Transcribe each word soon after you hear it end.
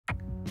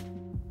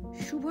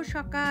শুভ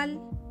সকাল,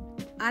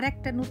 আর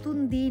একটা নতুন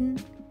দিন,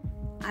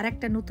 আর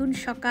একটা নতুন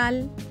সকাল।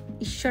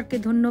 ঈশ্বরকে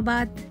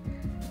ধন্যবাদ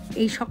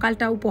এই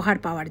সকালটা উপহার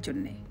পাওয়ার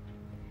জন্যে।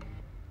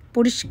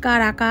 পরিষ্কার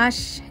আকাশ,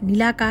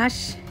 নীলাকাশ,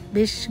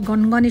 বেশ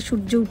গনগনে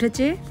সূর্য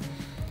উঠেছে,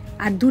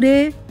 আর দূরে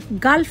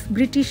গালফ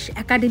ব্রিটিশ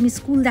একাডেমি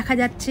স্কুল দেখা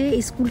যাচ্ছে।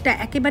 এই স্কুলটা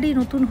একেবারেই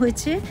নতুন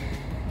হয়েছে,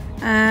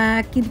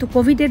 কিন্তু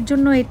কোভিডের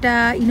জন্য এটা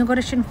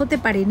ইনগরেশন হতে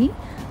পারেনি।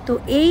 তো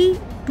এই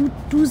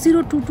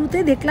 2022-তে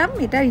দেখলাম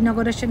এটা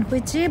ইনগরেশন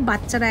হয়েছে।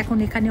 বাচ্চারা এখন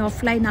এখানে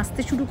অফলাইন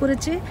আসতে শুরু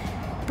করেছে।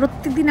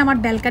 প্রত্যেকদিন আমার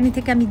ব্যালকানি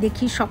থেকে আমি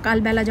দেখি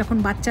সকালবেলা যখন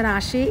বাচ্চারা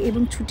আসে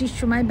এবং ছুটির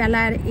সময়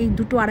বেলার এই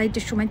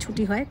 2-2-2:30-র সময়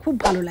ছুটি হয়, খুব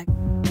ভালো লাগে।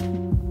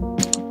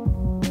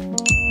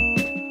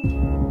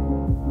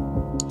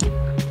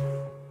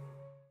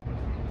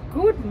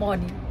 Good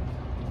morning,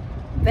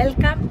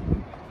 welcome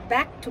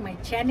back to my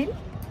channel.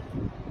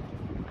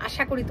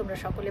 আশা করি তোমরা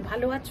সকলে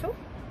ভালো আছো,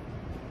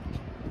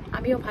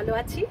 আমিও ভালো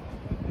আছি।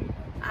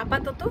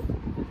 আপাতত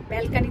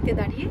ব্যালকানিতে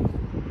দাঁড়িয়ে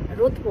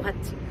রোদ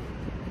পোহাচ্ছি,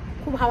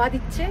 খুব হাওয়া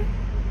দিচ্ছে,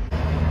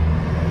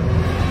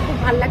 খুব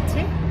ভাল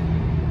লাগছে।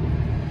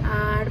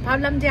 আর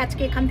ভাবলাম যে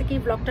আজকে এখান থেকেই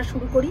ব্লগটা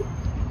শুরু করি,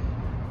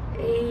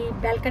 এই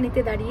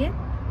ব্যালকানিতে দাঁড়িয়ে,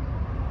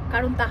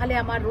 কারণ তাহলে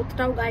আমার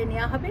রোদটাও গায়ে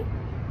নেওয়া হবে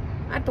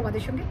আর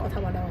তোমাদের সঙ্গে কথা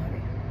বলাও হবে।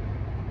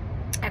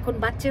 এখন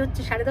বাজছে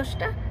হচ্ছে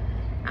 10:30।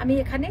 আমি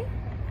এখানে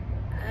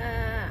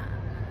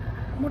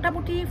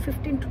মোটামুটি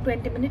 15 to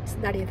 20 মিনিটস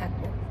দাঁড়িয়ে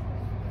থাকবো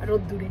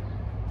রোদ দূরে।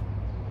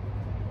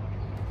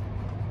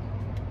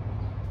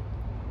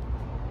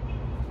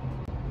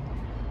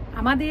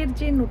 আমাদের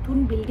যে নতুন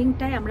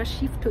বিল্ডিংটায় আমরা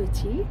শিফট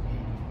হয়েছি,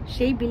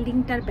 সেই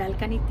বিল্ডিংটার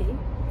ব্যালকানিতে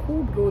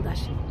খুব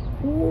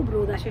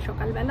রোদ আসে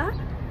সকালবেলা।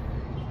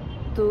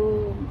 তো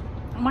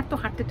আমার তো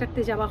হাঁটতে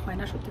টাটতে যাওয়া হয়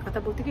না, সত্যি কথা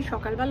বলতে কি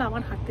সকালবেলা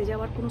আমার হাঁটতে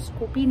যাওয়ার কোনো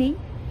স্কোপই নেই,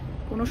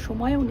 কোনো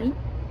সময়ও নেই।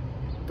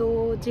 তো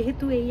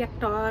যেহেতু এই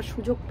একটা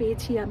সুযোগ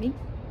পেয়েছি আমি,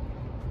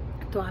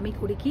 তো আমি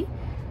করি কি,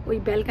 ওই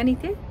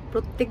ব্যালকানিতে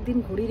প্রত্যেক দিন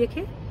ঘড়ি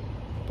রেখে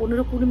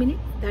 15-20 মিনিট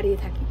দাঁড়িয়ে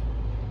থাকি।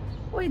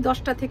 ওই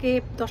 10টা থেকে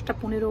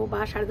 10:15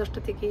 বা 10:30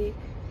 থেকে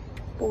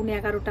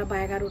 11:15 বা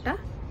 11টা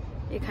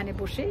এখানে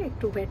বসে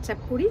একটু হোয়াটসঅ্যাপ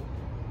করি,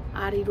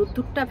 আর এই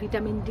রোদ্দুরটা,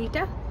 ভিটামিন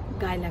ডিটা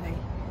গায়ে লাগাই।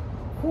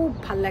 খুব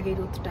ভাল লাগে এই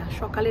রোদটা,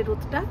 সকালের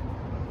রোদটা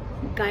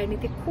গায়ে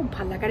নিতে খুব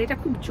ভাল লাগে। আর এটা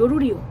খুব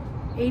জরুরিও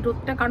এই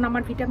রোদটা, কারণ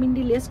আমার ভিটামিন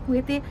ডি লেস,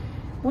 কুয়েতে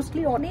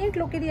মোস্টলি অনেক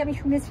লোকেরই আমি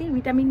শুনেছি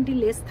ভিটামিন ডি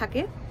লেস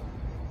থাকে।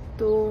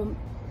 তো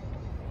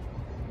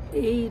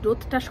এই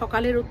রোদটা,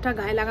 সকালের রোদটা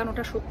গায়ে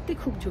লাগানোটা সত্যি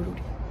খুব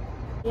জরুরি।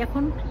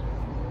 এখন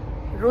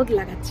রোদ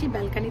লাগাচ্ছি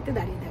ব্যালকানিতে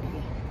দাঁড়িয়ে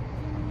দাঁড়িয়ে।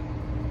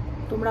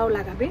 তোমরাও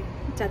লাগাবে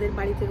যাদের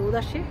বাড়িতে রোদ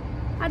আসে,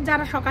 আর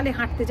যারা সকালে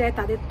হাঁটতে যায়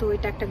তাদের তো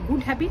এটা একটা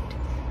গুড হ্যাবিট।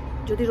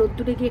 যদি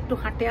রোদ্দুরে গিয়ে একটু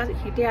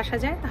হেঁটে আসা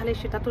যায় তাহলে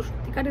সেটা তো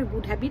সত্যিকারের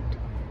গুড হ্যাবিট,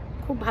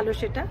 খুব ভালো।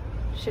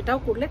 সেটাও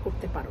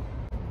করতে পারো।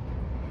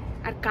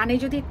 আর কানে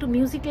যদি একটু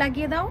মিউজিক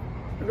লাগিয়ে দাও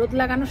রোদ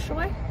লাগানোর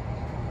সময়,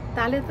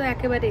 তাহলে তো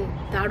একেবারে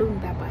দারুণ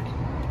ব্যাপার।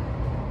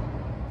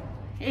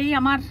 এই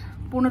আমার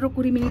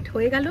 15-20 মিনিট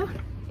হয়ে গেল,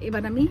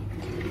 এবার আমি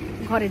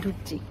ঘরে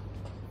ঢুকছি।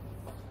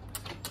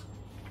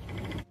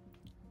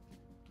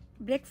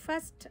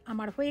 ব্রেকফাস্ট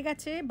আমার হয়ে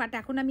গেছে, বাট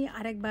এখন আমি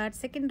আরেকবার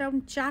সেকেন্ড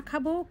রাউন্ড চা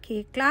খাবো,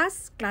 খেয়ে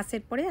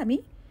ক্লাসের পরে আমি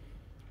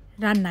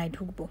রান্নায়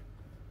ঢুকবো।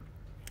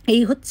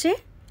 এই হচ্ছে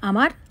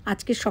আমার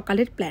আজকের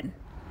সকালের প্ল্যান।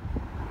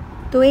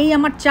 তো এই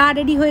আমার চা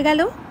রেডি হয়ে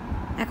গেল।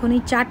 এখন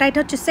এই চাটা, এটা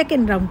হচ্ছে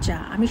সেকেন্ড রাউন্ড চা।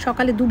 আমি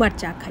সকালে 2বার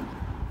চা খাই।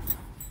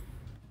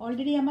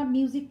 অলরেডি আমার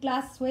মিউজিক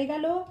ক্লাস হয়ে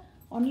গেল,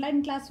 অনলাইন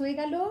ক্লাস হয়ে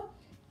গেল।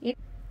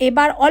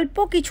 এবার অল্প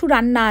কিছু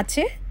রান্না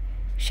আছে,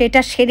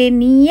 সেটা সেরে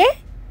নিয়ে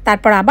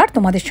তারপর আবার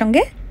তোমাদের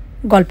সঙ্গে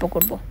গল্প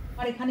করব।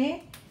 আর এখানে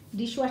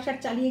ডিশওয়াশার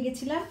চালিয়ে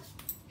গেছিলাম।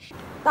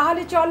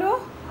 তাহলে চলো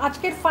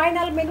আজকের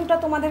ফাইনাল মেনুটা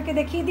তোমাদেরকে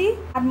দেখিয়ে দিই।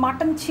 আর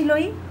মাটন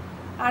ছিলই,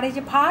 আর এই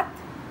যে ভাত,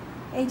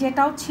 এই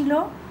যেটাও ছিল,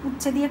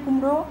 উচ্ছে দিয়ে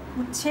কুমড়ো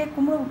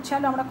উচ্ছে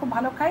আলু আমরা খুব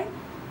ভালো খাই,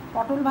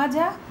 পটল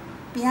ভাজা,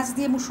 পেঁয়াজ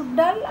দিয়ে মুসুর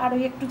ডাল, আর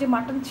ওই একটু যে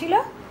মাটন ছিল,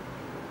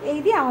 এই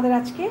দিয়ে আমাদের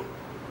আজকে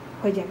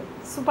হয়ে যাবে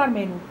সুপার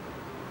মেনু।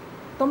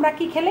 তোমরা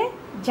কি খেলে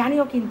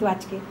জানিও কিন্তু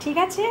আজকে, ঠিক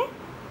আছে?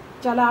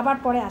 চলো আবার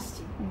পরে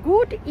আসছি।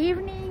 Good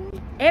evening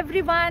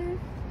everyone.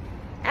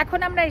 এখন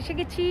আমরা এসে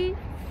গেছি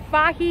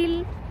ফাহিল।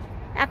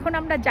 এখন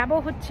আমরা যাব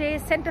হচ্ছে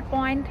সেন্টার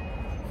পয়েন্ট।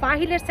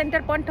 ফাহিলের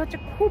সেন্টার পয়েন্টটা হচ্ছে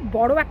খুব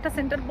বড় একটা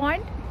সেন্টার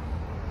পয়েন্ট,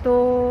 তো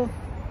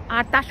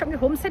আর তার সঙ্গে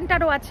হোম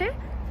সেন্টারও আছে।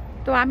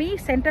 তো আমি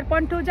সেন্টার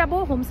পয়েন্টেও যাব,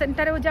 হোম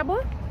সেন্টারেও যাব।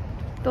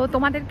 তো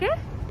তোমাদেরকে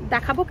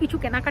দেখাবো কিছু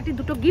কেনাকাটি,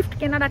 2টো গিফট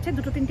কেনার আছে,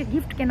 2-3টে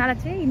গিফট কেনার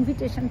আছে,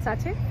 ইনভিটেশনস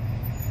আছে।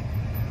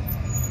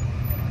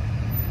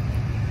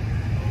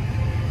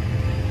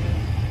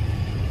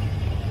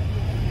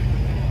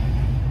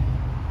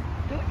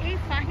 তো এই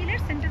ফাহিলের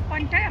সেন্টার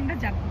পয়েন্টটায় আমরা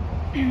যাব।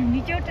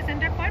 নিচে হচ্ছে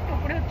সেন্টার পয়েন্ট,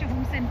 ওপরে হচ্ছে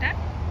হোম সেন্টার।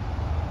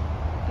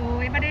 তো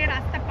এবারে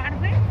রাস্তা পার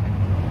হয়ে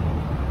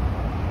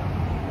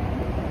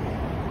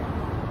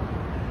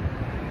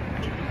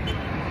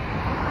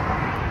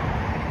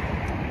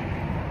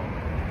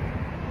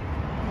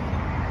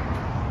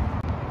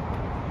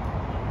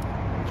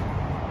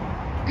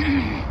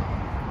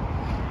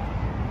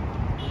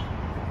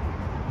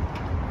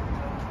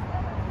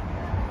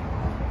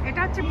এটা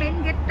এটা হচ্ছে মেন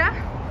গেটটা।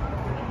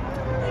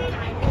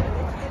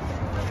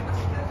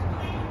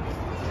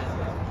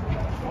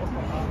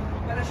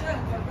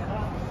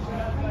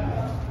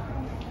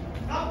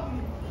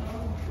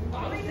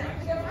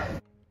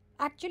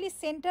 অ্যাকচুয়ালি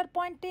সেন্টার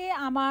পয়েন্টে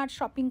আমার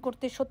শপিং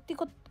করতে সত্যি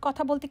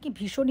কথা বলতে কি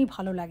ভীষণই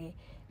ভালো লাগে,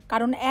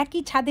 কারণ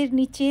একই ছাদের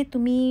নিচে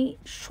তুমি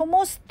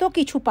সমস্ত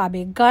কিছু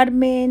পাবে,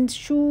 garments,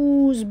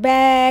 shoes,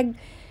 bag,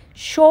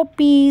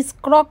 showpiece,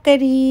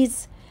 crockeries,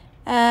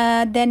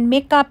 দেন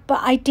মেকআপ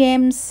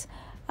আইটেমস,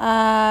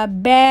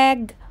 ব্যাগ,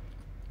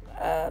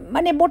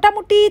 মানে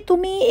মোটামুটি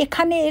তুমি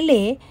এখানে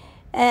এলে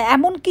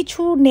এমন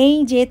কিছু নেই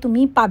যে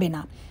তুমি পাবে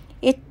না।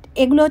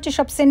 এগুলো হচ্ছে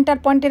সব সেন্টার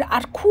পয়েন্টের।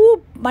 আর খুব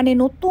মানে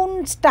নতুন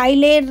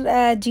স্টাইলের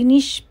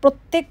জিনিস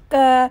প্রত্যেক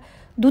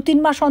 2-3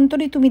 মাস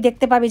অন্তরই তুমি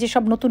দেখতে পাবে যে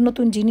সব নতুন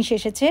নতুন জিনিস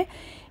এসেছে।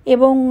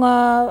 এবং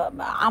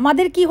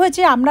আমাদের কি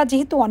হয়েছে, আমরা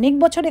যেহেতু অনেক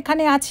বছর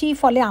এখানে আছি,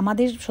 ফলে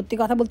আমাদের সত্যি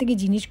কথা বলতে কি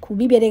জিনিস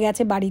খুবই বেড়ে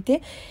গেছে, বাড়িতে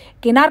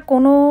কেনার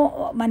কোনো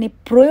মানে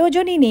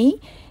প্রয়োজনই নেই।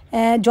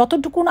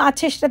 যতটুকুন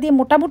আছে সেটা দিয়ে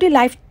মোটামুটি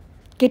লাইফ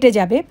কেটে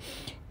যাবে।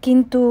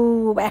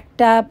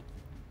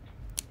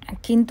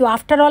 কিন্তু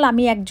আফটার অল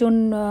আমি একজন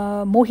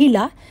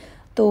মহিলা,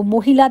 তো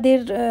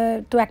মহিলাদের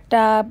তো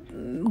একটা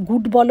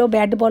গুড বলো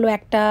ব্যাড বলো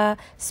একটা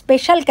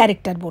স্পেশাল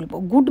ক্যারেক্টার, বলবো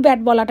গুড ব্যাড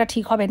বলাটা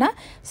ঠিক হবে না,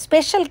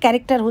 স্পেশাল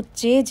ক্যারেক্টার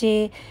হচ্ছে যে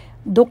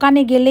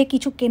দোকানে গেলে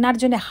কিছু কেনার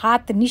জন্য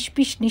হাত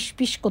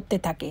নিষ্পিস করতে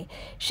থাকে।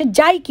 সে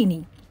যাই কিনি,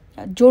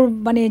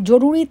 মানে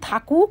জরুরি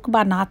থাকুক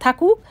বা না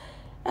থাকুক,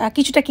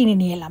 কিছুটা কিনে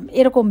নিয়ে এলাম,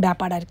 এরকম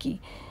ব্যাপার আর কি।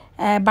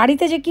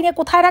 বাড়িতে যে কিনে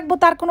কোথায় রাখবো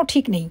তার কোনো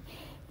ঠিক নেই,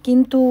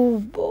 কিন্তু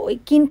ওই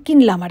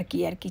কিনলাম আর কি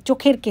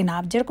চোখের কেনা,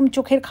 যেরকম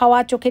চোখের খাওয়া,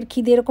 চোখের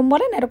খিদে এরকম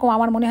বলেন, এরকম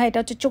আমার মনে হয় এটা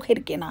হচ্ছে চোখের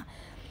কেনা,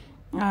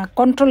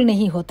 কন্ট্রোল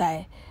নেই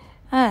হোতায়।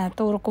 হ্যাঁ,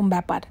 তো ওরকম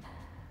ব্যাপার।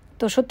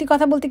 তো সত্যি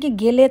কথা বলতে কি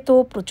গেলে তো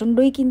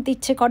প্রচণ্ডই কিনতে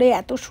ইচ্ছে করে,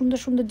 এত সুন্দর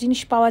সুন্দর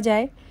জিনিস পাওয়া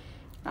যায়।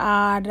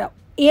 আর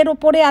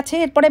এরপরে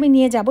আমি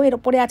নিয়ে যাব, এর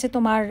ওপরে আছে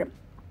তোমার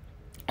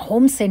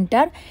হোম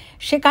সেন্টার।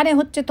 সেখানে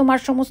হচ্ছে তোমার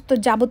সমস্ত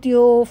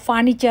যাবতীয়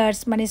ফার্নিচার্স,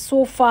 মানে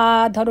সোফা,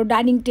 ধরো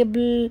dining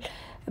table,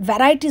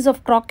 varieties of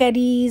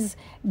crockeries,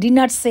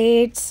 dinner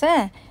sets,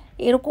 হ্যাঁ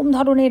এরকম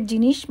ধরনের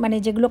জিনিস, মানে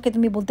যেগুলোকে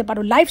তুমি বলতে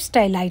পারো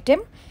লাইফস্টাইল আইটেম,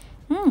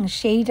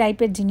 সেই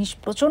টাইপের জিনিস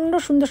প্রচণ্ড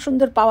সুন্দর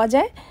সুন্দর পাওয়া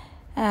যায়।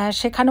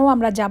 সেখানেও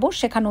আমরা যাব,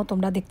 সেখানেও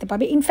তোমরা দেখতে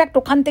পাবে। ইনফ্যাক্ট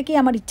ওখান থেকেই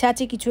আমার ইচ্ছা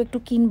আছে কিছু একটু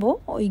কিনবো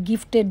ওই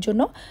গিফটের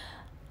জন্য।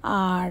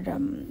 আর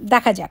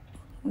দেখা যাক,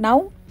 নাও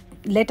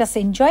let us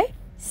enjoy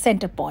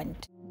centre point.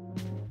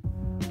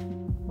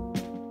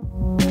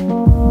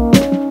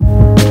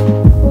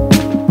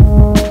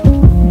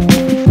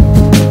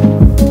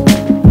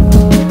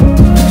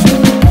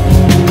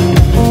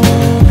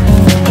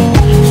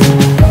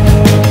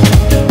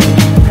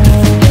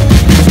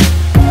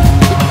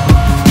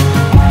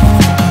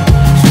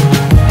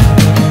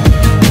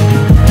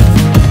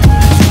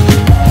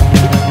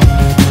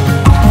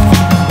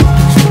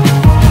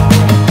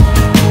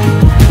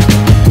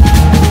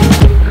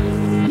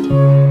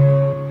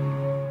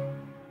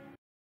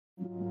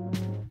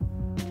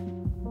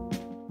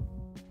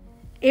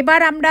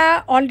 এবার আমরা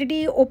অলরেডি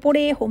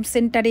ওপরে হোম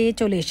সেন্টারে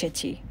চলে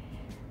এসেছি।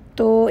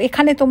 তো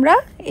এখানে তোমরা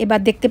এবার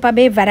দেখতে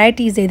পাবে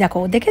ভ্যারাইটিস। এই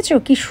দেখেছো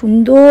কি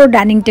সুন্দর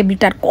ডাইনিং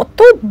টেবিলটার, কত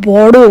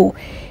বড়!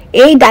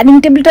 এই ডাইনিং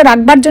টেবিলটা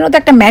রাখবার জন্য তো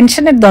একটা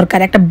ম্যানশনের দরকার,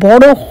 একটা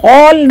বড়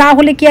হল না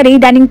হলে কি আর এই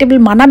ডাইনিং টেবিল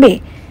মানাবে?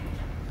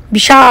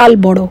 বিশাল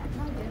বড়।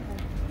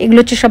 এগুলো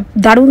হচ্ছে সব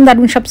দারুণ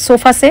দারুণ সব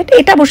সোফা সেট।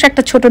 এটা বসে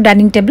একটা ছোট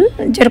ডাইনিং টেবিল,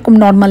 যেরকম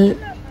নর্মাল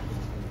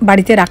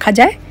বাড়িতে রাখা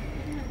যায়,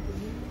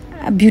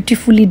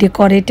 বিউটিফুলি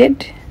ডেকোরেটেড।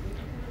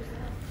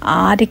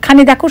 আর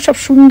এখানে দেখো সব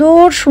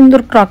সুন্দর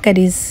সুন্দর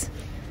ক্রকারিজ,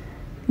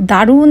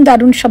 দারুণ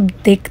দারুণ সব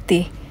দেখতে।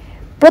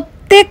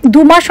 প্রত্যেক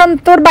 2 মাস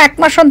অন্তর বা 1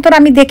 মাস অন্তর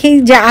আমি দেখি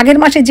যে আগের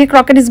মাসে যে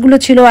ক্রকারিজগুলো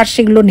ছিল আর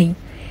সেগুলো নেই,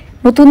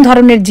 নতুন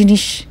ধরনের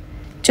জিনিস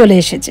চলে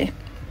এসেছে।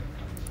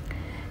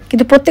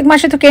 কিন্তু প্রত্যেক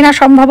মাসে তো কেনা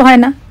সম্ভব হয়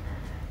না,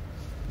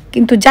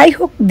 কিন্তু যাই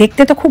হোক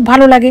দেখতে তো খুব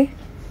ভালো লাগে,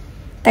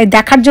 তাই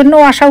দেখার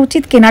জন্যও আসা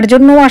উচিত, কেনার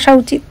জন্যও আসা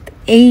উচিত।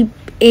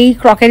 এই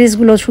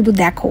ক্রকারিজগুলো শুধু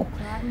দেখো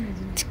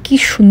কি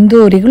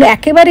সুন্দর, এগুলো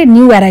একেবারে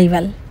নিউ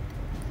অ্যারাইভাল,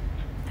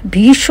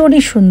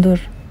 ভীষণই সুন্দর।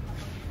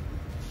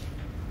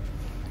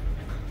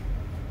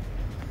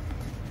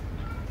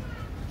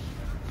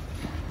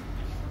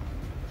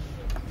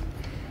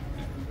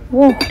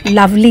 ও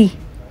লাভলি।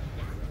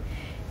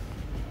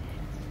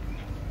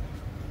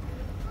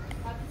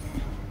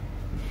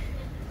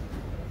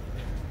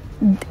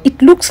 ইট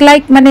লুকস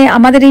লাইক, মানে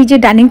আমাদের এই যে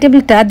ডাইনিং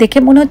টেবিলটা দেখে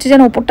মনে হচ্ছে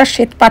যেন ওপরটা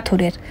শ্বেত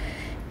পাথরের,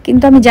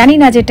 কিন্তু আমি জানি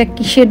না যে এটা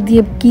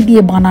কি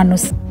দিয়ে বানানো।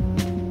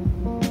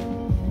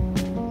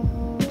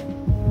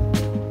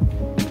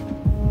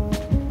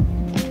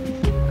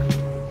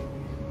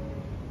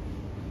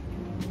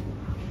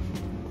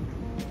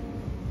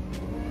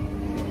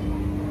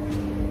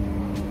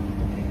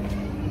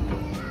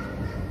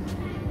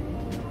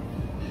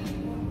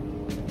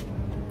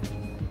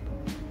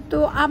 তো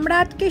আমরা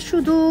আজকে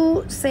শুধু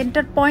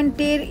সেন্টার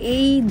পয়েন্টের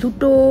এই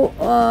দুটো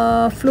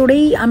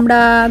ফ্লোরেই আমরা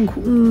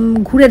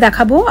ঘুরে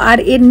দেখাবো। আর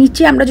এর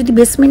নিচে আমরা যদি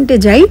বেসমেন্টে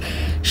যাই,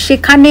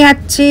 সেখানে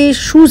আছে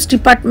শুজ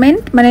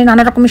ডিপার্টমেন্ট, মানে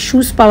নানা রকমের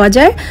শুজ পাওয়া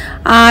যায়।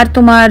 আর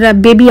তোমার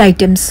বেবি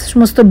আইটেমস,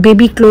 সমস্ত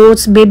baby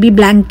clothes, baby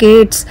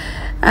blankets,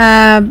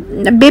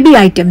 baby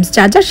items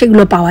যা যা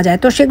সেগুলো পাওয়া যায়।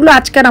 তো সেগুলো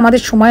আজকে আর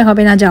আমাদের সময়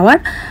হবে না যাওয়ার,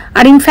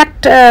 আর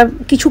ইনফ্যাক্ট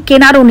কিছু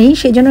কেনারও নেই,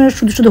 সেই জন্য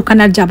শুধু শুধু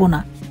ওখানে আর যাবো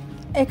না।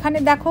 এখানে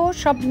দেখো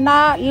সব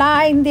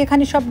লাইন দিয়ে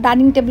এখানে সব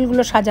ডাইনিং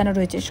টেবিলগুলো সাজানো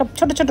রয়েছে, সব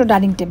ছোট ছোট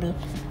ডাইনিং টেবিল।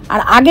 আর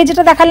আগে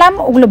যেটা দেখালাম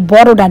ওগুলো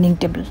বড় ডাইনিং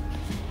টেবিল,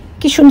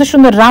 কি সুন্দর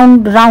সুন্দর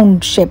রাউন্ড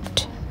শেপড।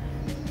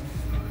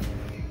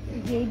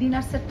 এই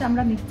ডিনার সেটটা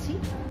আমরা নিচ্ছি,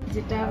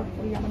 যেটা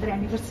ওই আমাদের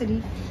অ্যানিভার্সারি।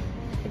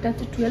 এটা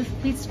হচ্ছে 12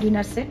 পিস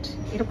ডিনার সেট।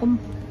 এরকম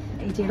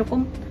এই যে এরকম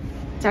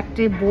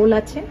 4টে বোল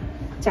আছে,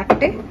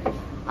 4টে।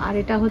 আর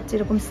এটা হচ্ছে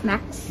এরকম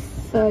স্ন্যাক্স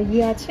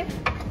আছে।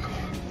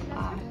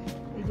 আর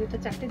এই যে এটা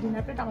 4টে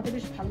ডিনার প্লেট, আমাদের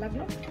বেশ ভালো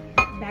লাগলো,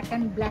 ব্ল্যাক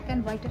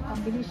অ্যান্ড হোয়াইটের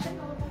কম্বিনেশন।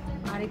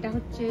 আর এটা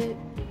হচ্ছে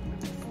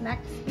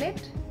স্ন্যাক্স প্লেট,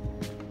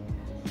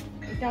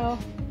 এটা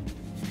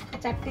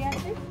 4টে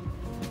আছে।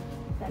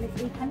 তাহলে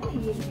এইখানে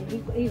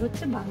এই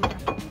হচ্ছে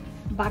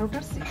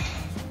 12টার সেট।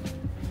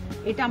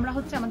 এটা আমরা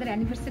হচ্ছে আমাদের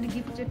অ্যানিভার্সারি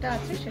গিফট যেটা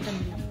আছে সেটা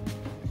নিলাম।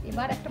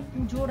 এবার একটা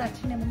পুজোর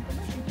আছে নেমন্তন্ন,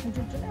 সেই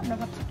পুজোর জন্য আমরা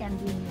ভাবছি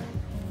ক্যান্ডেল নিয়ে।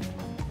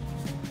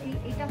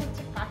 এটা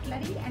হচ্ছে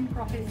কাটলারি অ্যান্ড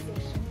ক্রকারি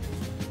সেকশন।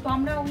 তো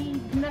আমরা ওই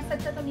ডিনার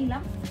সেটটা তো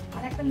নিলাম,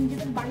 আর একটা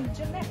নিজেদের বাড়ির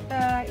জন্য একটা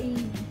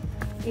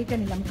এইটা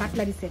নিলাম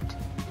কাটলারি সেট,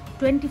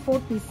 24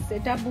 পিস।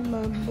 এটা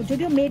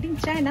যদিও made in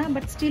China,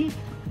 but still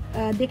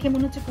দেখে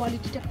মনে হচ্ছে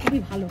কোয়ালিটিটা খুবই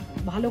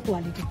ভালো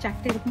কোয়ালিটি।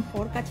 4টে এরকম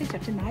ফর্ক আছে,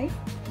 4টে নাইফ,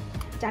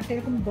 4টে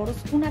এরকম বড়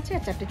স্পুন আছে,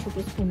 আর 4টে ছোট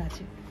স্পুন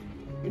আছে,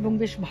 এবং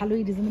বেশ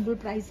ভালোই রিজনেবল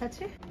প্রাইস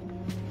আছে।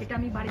 এটা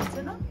আমি বাড়ির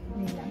জন্য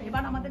নিলাম।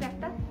 এবার আমাদের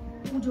একটা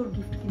পুজোর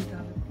গিফট কিনতে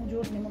হবে,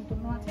 পুজোর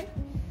নেমন্তন্ন আছে,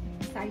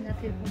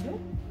 সাইনাথের পুজো।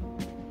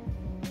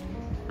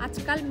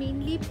 আজকাল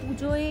মেইনলি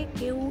পুজোয়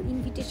কেউ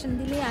ইনভিটেশন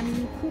দিলে আমি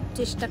খুব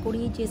চেষ্টা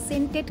করি যে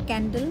সেন্টেড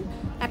ক্যান্ডেল,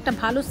 একটা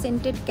ভালো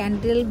সেন্টেড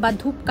ক্যান্ডেল বা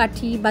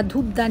ধূপকাঠি বা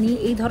ধূপদানি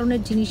এই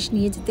ধরনের জিনিস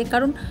নিয়ে যেতে।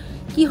 কারণ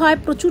কি হয়,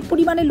 প্রচুর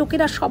পরিমাণে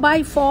লোকেরা সবাই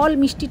ফল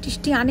মিষ্টি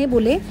টিষ্টি আনে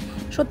বলে,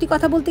 সত্যি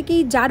কথা বলতে কি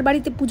যার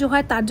বাড়িতে পুজো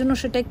হয় তার জন্য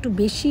সেটা একটু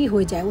বেশি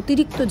হয়ে যায়,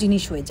 অতিরিক্ত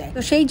জিনিস হয়ে যায়।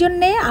 তো সেই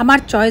জন্যে আমার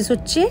চয়েস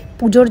হচ্ছে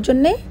পুজোর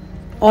জন্যে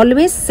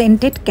অলওয়েজ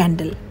সেন্টেড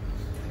ক্যান্ডেল।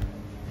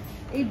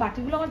 এই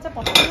বাটিগুলো আমার যা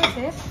পছন্দ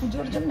হয়েছে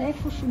পুজোর জন্য,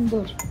 খুব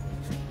সুন্দর,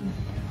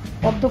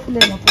 পদ্ম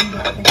ফুলের মতন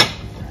দেখতে।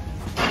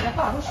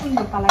 দেখো আরো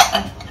সুন্দর কালারটা,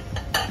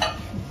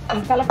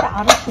 এই কালারটা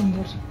আরো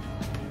সুন্দর।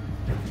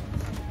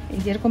 এই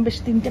যেরকম বেশ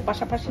 3টে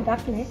পাশাপাশি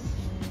রাখলে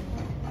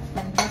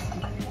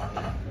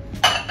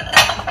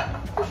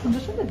খুব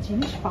সুন্দর সুন্দর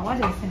জিনিস পাওয়া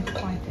যায় সেন্টার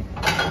পয়েন্টে।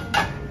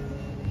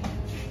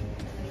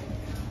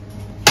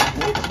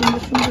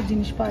 সুন্দর সুন্দর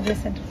জিনিস পাওয়া যায়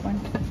সেন্টার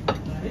পয়েন্টে।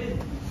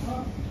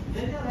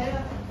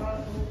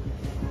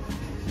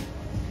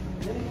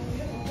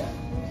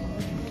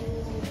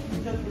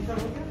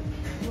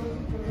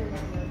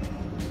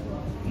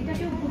 এটা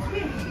কেউ বুঝবে?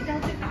 এটা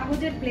হচ্ছে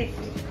কাগজের প্লেট,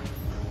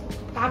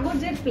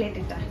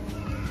 এটা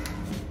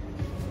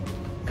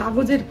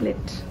কাগজের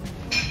প্লেট,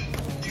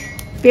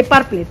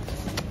 পেপার প্লেট।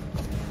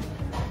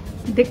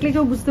 দেখলে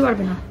কেউ বুঝতে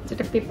পারবে না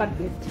যেটা পেপার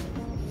প্লেট।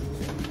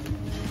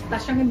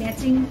 তার সঙ্গে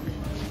ম্যাচিং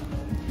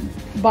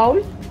বাউল।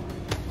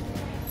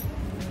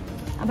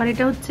 আবার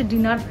এটা হচ্ছে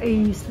ডিনার এই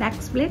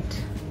স্ন্যাক্স প্লেট,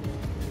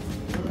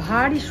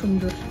 ভারী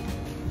সুন্দর।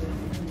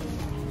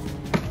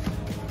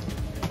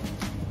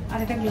 আর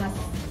এটা গ্লাস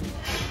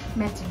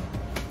ম্যাচিং।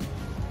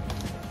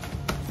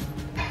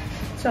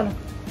 চলো,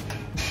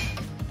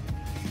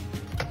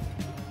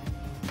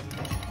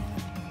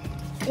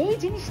 এই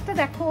জিনিসটা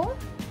দেখো,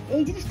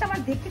 এই জিনিসটা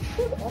আমার দেখে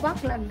খুব অবাক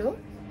লাগলো।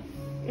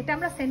 এটা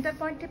আমরা সেন্টার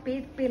পয়েন্টে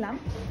পেলাম।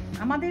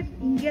 আমাদের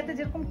ইন্ডিয়াতে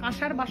যেরকম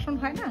কাঁসার বাসন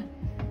হয় না,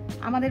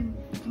 আমাদের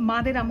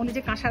মাদের আমলে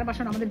যে কাঁসার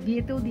বাসন আমাদের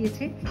বিয়েতেও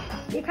দিয়েছে,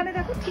 এখানে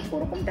দেখো ঠিক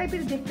ওরকম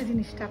টাইপের দেখতে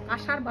জিনিসটা,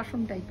 কাঁসার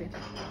বাসন টাইপের।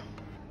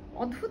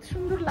 অদ্ভুত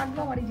সুন্দর লাগলো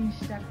আমার এই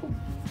জিনিসটা, খুব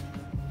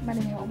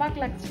মানে অবাক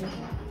লাগছে।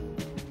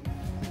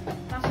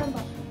 কাঁসার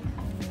বাসন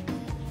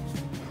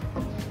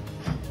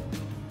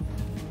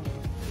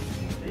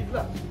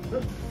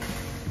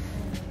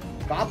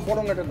কাপ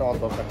বরং এটা নেওয়া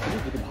দরকার,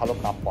 যদি ভালো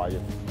কাপ পাওয়া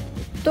যায়।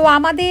 তো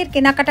আমাদের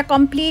কেনাকাটা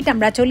কমপ্লিট,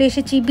 আমরা চলে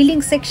এসেছি বিলিং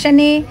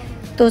সেকশনে।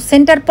 তো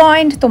সেন্টার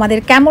পয়েন্ট তোমাদের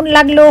কেমন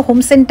লাগলো, হোম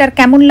সেন্টার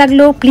কেমন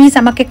লাগলো, প্লিজ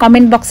আমাকে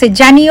কমেন্ট বক্সে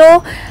জানিও।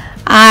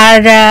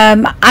 আর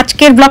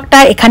আজকের ব্লগটা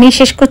এখানেই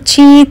শেষ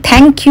করছি।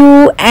 Thank you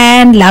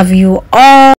and love you all.